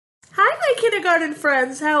Hi, kindergarten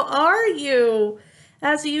friends. How are you?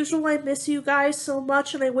 As usual, I miss you guys so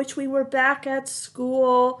much and I wish we were back at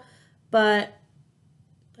school, but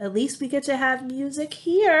at least we get to have music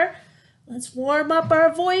here. Let's warm up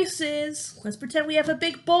our voices. Let's pretend we have a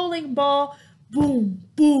big bowling ball. Boom,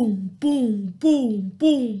 boom, boom, boom,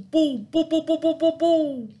 boom, boom, boom, boom, boom, boom, boom,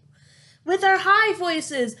 boom. With our high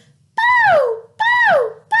voices. Boo,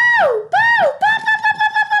 boo, boo, boo, boo, boo, boo,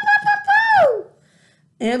 boo, boo, boo, boo.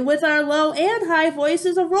 And with our low and high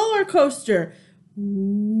voices, a roller coaster.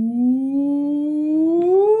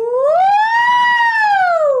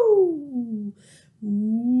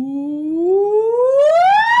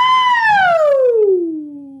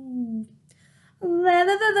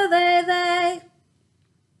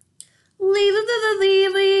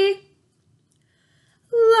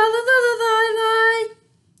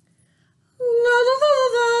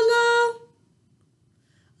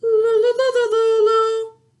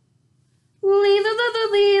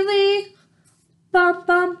 Bum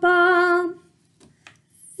bum bum.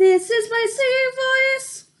 This is my singing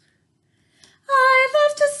voice. I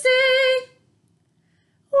love to sing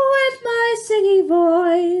with my singing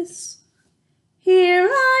voice. Here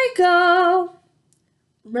I go.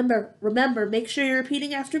 Remember, make sure you're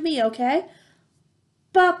repeating after me, okay?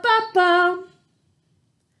 Ba ba bum.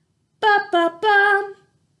 Ba ba bum.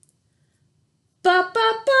 Ba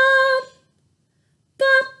ba bum.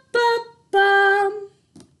 Ba ba bum.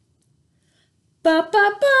 Ba ba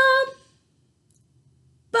bum.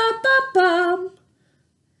 Ba ba bum.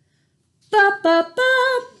 Ba ba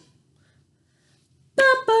bum.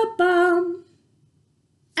 Ba ba bum.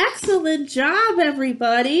 Excellent job,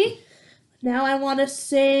 everybody. Now I want to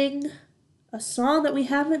sing a song that we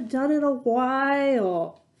haven't done in a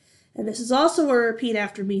while. And this is also a repeat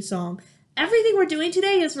after me song. Everything we're doing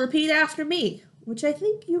today is repeat after me, which I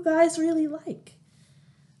think you guys really like.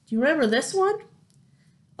 Do you remember this one?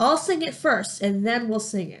 I'll sing it first, and then we'll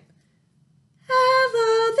sing it.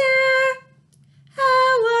 Hello there,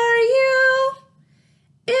 how are you?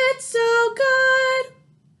 It's so good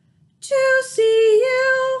to see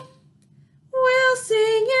you. We'll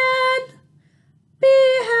sing and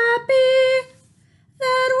be happy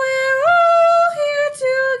that we're all here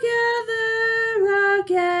together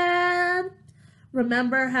again.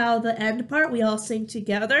 Remember how the end part, we all sing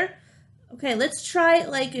together? Okay, let's try it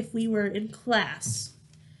like if we were in class.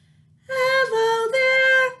 Hello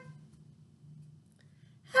there.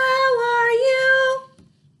 How are you?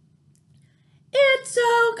 It's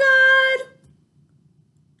so good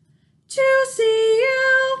to see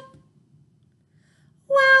you.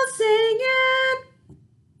 We'll sing and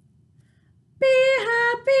be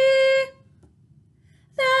happy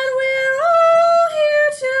that we're all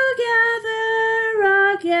here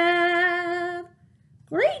together again.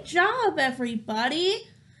 Great job, everybody.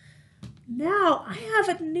 Now, I have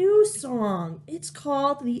a new song. It's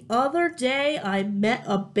called The Other Day I Met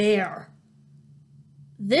a Bear.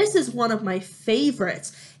 This is one of my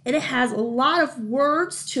favorites, and it has a lot of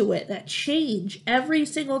words to it that change every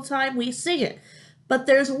single time we sing it. But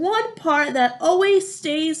there's one part that always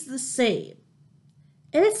stays the same,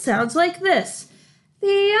 and it sounds like this. The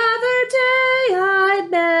other day I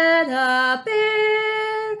met a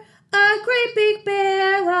bear, a great big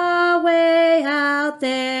bear away out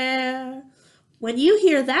there. When you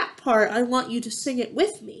hear that part, I want you to sing it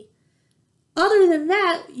with me. Other than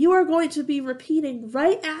that, you are going to be repeating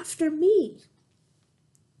right after me.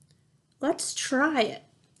 Let's try it.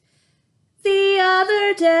 The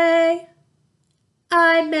other day,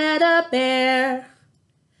 I met a bear,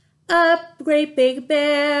 a great big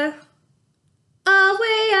bear,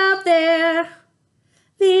 away out there.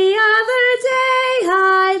 The other day,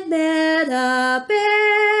 I met a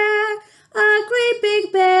bear, a great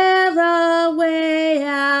big bear away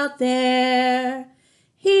out there.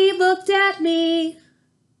 He looked at me,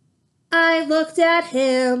 I looked at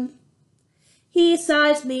him. He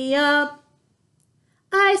sized me up,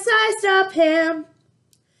 I sized up him.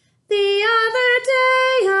 The other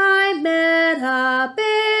day I met a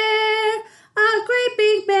bear, a great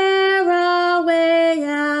big bear away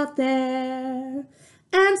out there.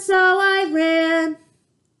 And so I ran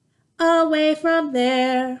away from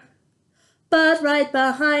there. But right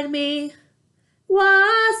behind me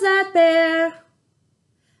was that bear.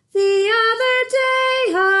 The other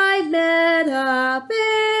day I met a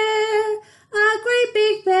bear, a great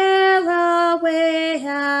big bear away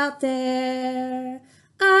out there.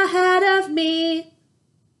 Ahead of me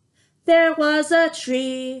there was a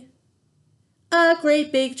tree, a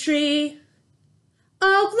great big tree.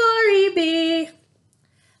 Oh, glory be.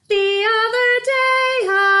 The other day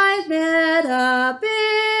I met a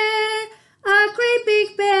bear, a great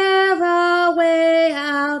big bear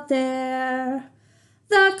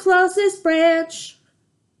this branch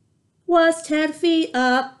was 10 feet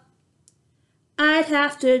up, I'd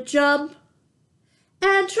have to jump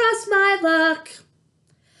and trust my luck.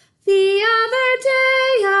 The other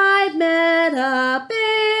day I met a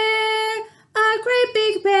bear, a great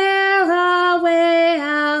big bear away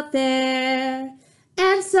out there.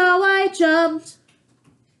 And so I jumped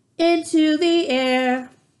into the air,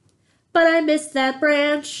 but I missed that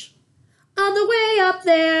branch on the way up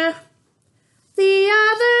there. The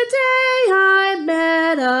other day I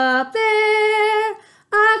met a bear,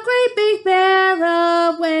 a great big bear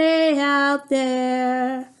away out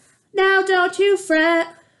there. Now don't you fret,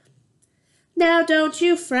 now don't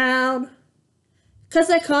you frown, 'cause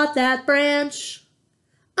I caught that branch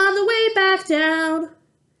on the way back down.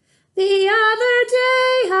 The other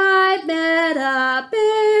day I met a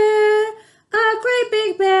bear, a great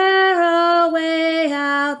big bear away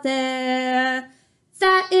out there.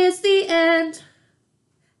 That is the end.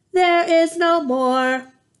 There is no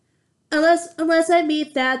more, unless I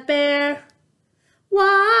meet that bear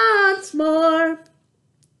once more.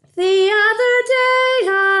 The other day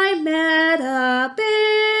I met a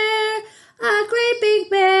bear, a great big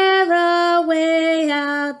bear away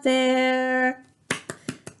out there.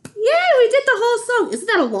 Yay, we did the whole song. Isn't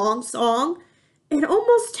that a long song? It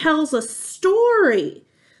almost tells a story.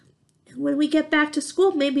 And when we get back to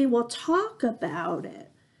school, maybe we'll talk about it.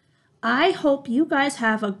 I hope you guys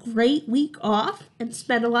have a great week off and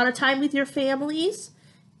spend a lot of time with your families.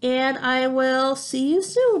 And I will see you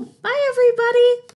soon. Bye, everybody.